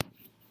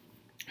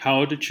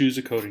How to Choose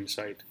a Coating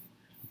Site,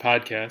 a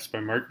podcast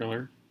by Mark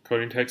Miller,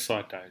 Coating Tech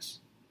Slot Dies.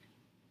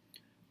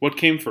 What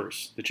came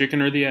first, the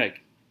chicken or the egg?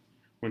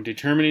 When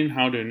determining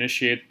how to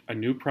initiate a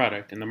new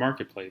product in the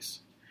marketplace,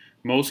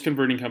 most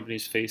converting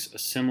companies face a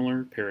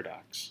similar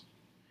paradox.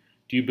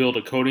 Do you build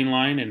a coating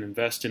line and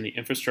invest in the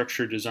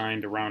infrastructure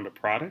designed around a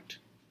product?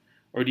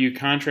 Or do you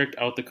contract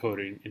out the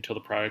coating until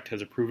the product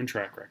has a proven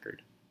track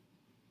record?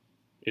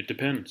 It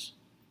depends.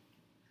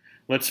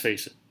 Let's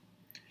face it.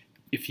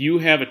 If you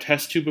have a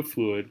test tube of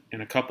fluid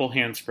and a couple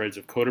hand spreads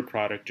of coated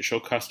product to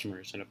show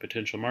customers in a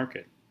potential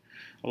market,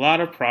 a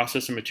lot of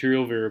process and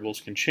material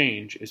variables can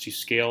change as you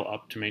scale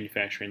up to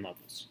manufacturing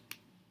levels.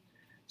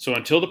 So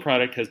until the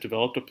product has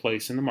developed a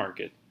place in the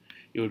market,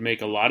 it would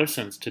make a lot of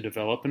sense to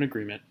develop an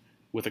agreement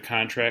with a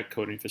contract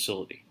coating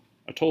facility,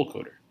 a toll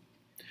coater,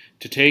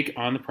 to take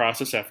on the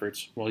process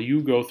efforts while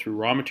you go through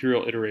raw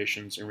material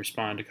iterations and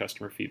respond to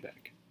customer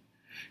feedback.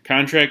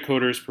 Contract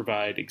coaters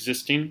provide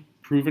existing,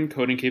 proven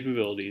coating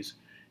capabilities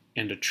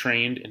and a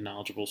trained and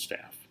knowledgeable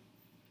staff.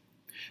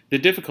 The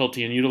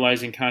difficulty in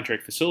utilizing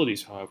contract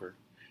facilities, however,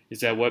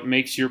 is that what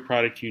makes your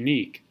product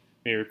unique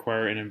may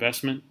require an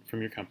investment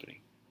from your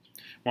company.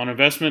 While an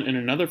investment in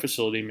another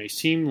facility may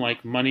seem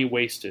like money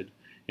wasted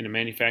in a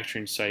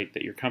manufacturing site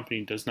that your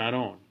company does not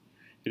own,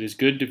 it is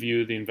good to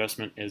view the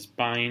investment as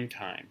buying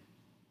time.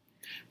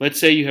 Let's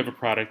say you have a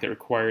product that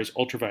requires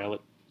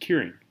ultraviolet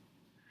curing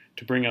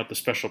to bring out the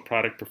special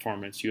product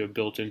performance you have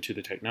built into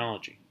the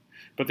technology.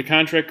 But the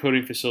contract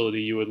coating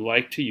facility you would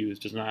like to use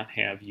does not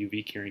have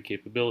UV curing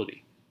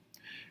capability.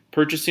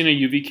 Purchasing a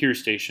UV cure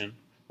station,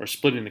 or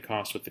splitting the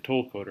cost with the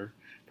toll coater,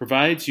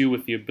 provides you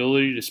with the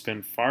ability to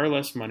spend far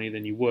less money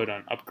than you would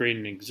on upgrading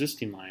an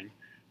existing line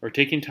or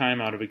taking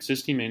time out of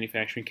existing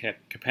manufacturing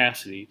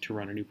capacity to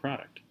run a new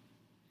product.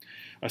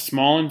 A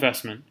small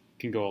investment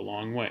can go a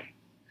long way.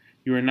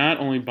 You are not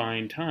only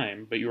buying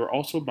time, but you are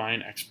also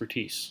buying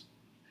expertise.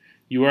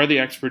 You are the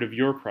expert of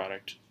your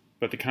product,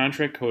 but the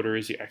contract coater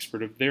is the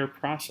expert of their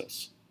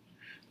process.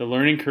 The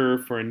learning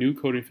curve for a new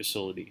coating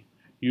facility,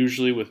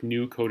 usually with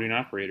new coating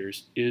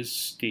operators, is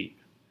steep,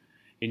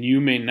 and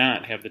you may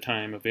not have the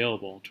time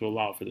available to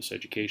allow for this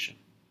education.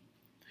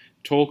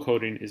 Toll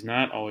coating is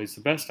not always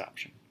the best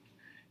option.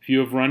 If you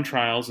have run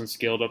trials and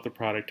scaled up the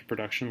product to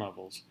production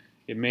levels,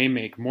 it may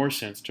make more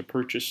sense to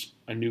purchase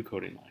a new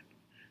coating line.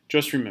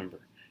 Just remember,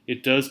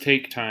 it does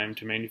take time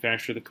to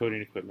manufacture the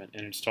coating equipment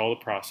and install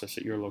the process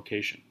at your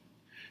location.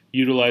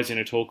 Utilizing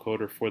a toll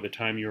coater for the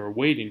time you are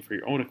waiting for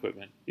your own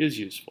equipment is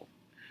useful,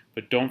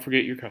 but don't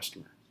forget your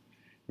customer.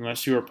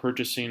 Unless you are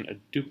purchasing a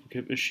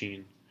duplicate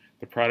machine,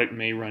 the product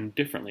may run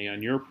differently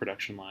on your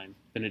production line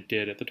than it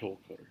did at the toll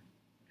coater.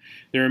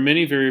 There are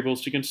many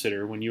variables to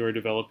consider when you are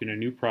developing a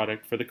new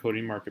product for the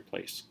coating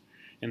marketplace,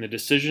 and the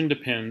decision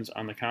depends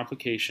on the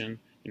complication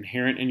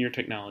inherent in your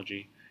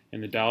technology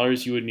and the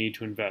dollars you would need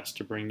to invest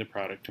to bring the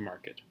product to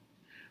market.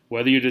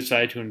 Whether you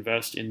decide to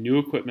invest in new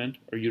equipment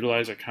or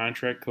utilize a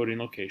contract coating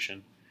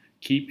location,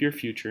 keep your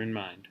future in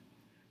mind.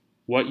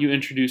 What you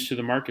introduce to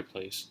the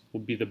marketplace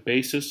will be the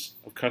basis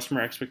of customer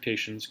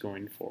expectations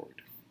going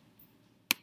forward.